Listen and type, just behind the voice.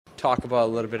talk about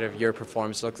a little bit of your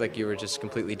performance? It looked like you were just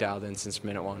completely dialed in since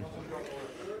minute one.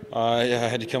 Yeah, I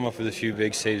had to come up with a few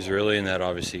big saves early, and that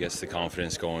obviously gets the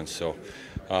confidence going. So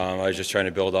I was just trying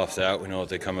to build off that. We know that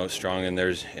they come out strong in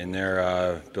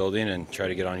their building and try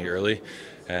to get on you early.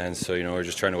 And so, we're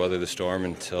just trying to weather the storm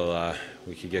until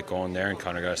we could get going there. And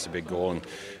Connor got us a big goal,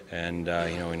 and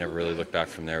we never really looked back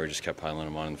from there. We just kept piling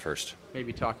them on in the first.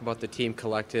 Maybe talk about the team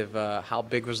collective. How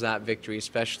big was that victory,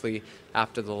 especially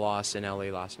after the loss in LA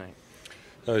last night?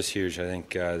 That was huge. I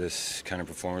think this kind of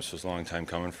performance was a long time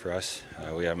coming for us.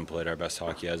 We haven't played our best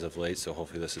hockey as of late, so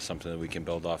hopefully this is something that we can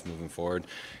build off moving forward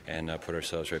and put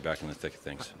ourselves right back in the thick of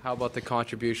things. How about the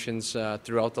contributions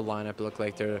throughout the lineup? It looked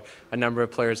like there are a number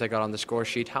of players that got on the score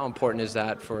sheet. How important is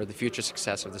that for the future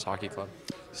success of this hockey club?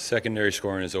 Secondary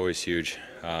scoring is always huge.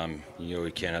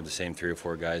 We can't have the same 3 or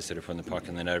 4 guys that are putting the puck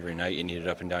in the net every night. You need it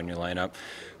up and down your lineup.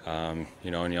 And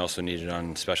you also need it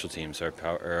on special teams.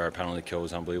 Our penalty kill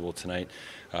was unbelievable tonight.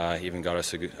 Even got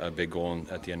us a big goal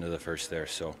at the end of the first there.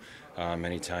 So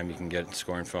anytime you can get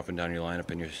scoring from up and down your lineup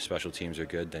and your special teams are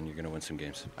good, then you're going to win some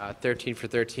games. 13 for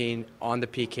 13 on the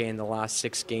PK in the last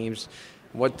 6 games.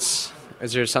 Is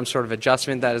there some sort of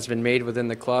adjustment that has been made within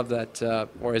the club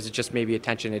or is it just maybe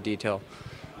attention to detail?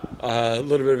 A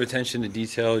little bit of attention to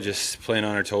detail, just playing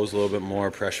on our toes a little bit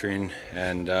more, pressuring,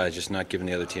 and just not giving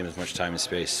the other team as much time and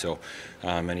space. So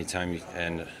anytime you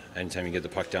get the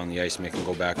puck down the ice, make them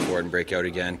go back for it and break out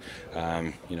again.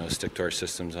 Stick to our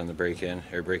systems on the break-in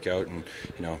or breakout, and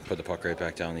put the puck right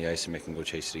back down the ice and make them go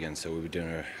chase it again. So we've been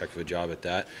doing a heck of a job at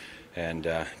that. And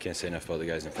can't say enough about the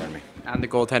guys in front of me. And the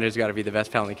goaltender's got to be the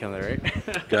best penalty killer,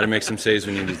 right? Got to make some saves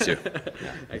when you need to.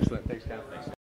 Excellent. Thanks, Cam.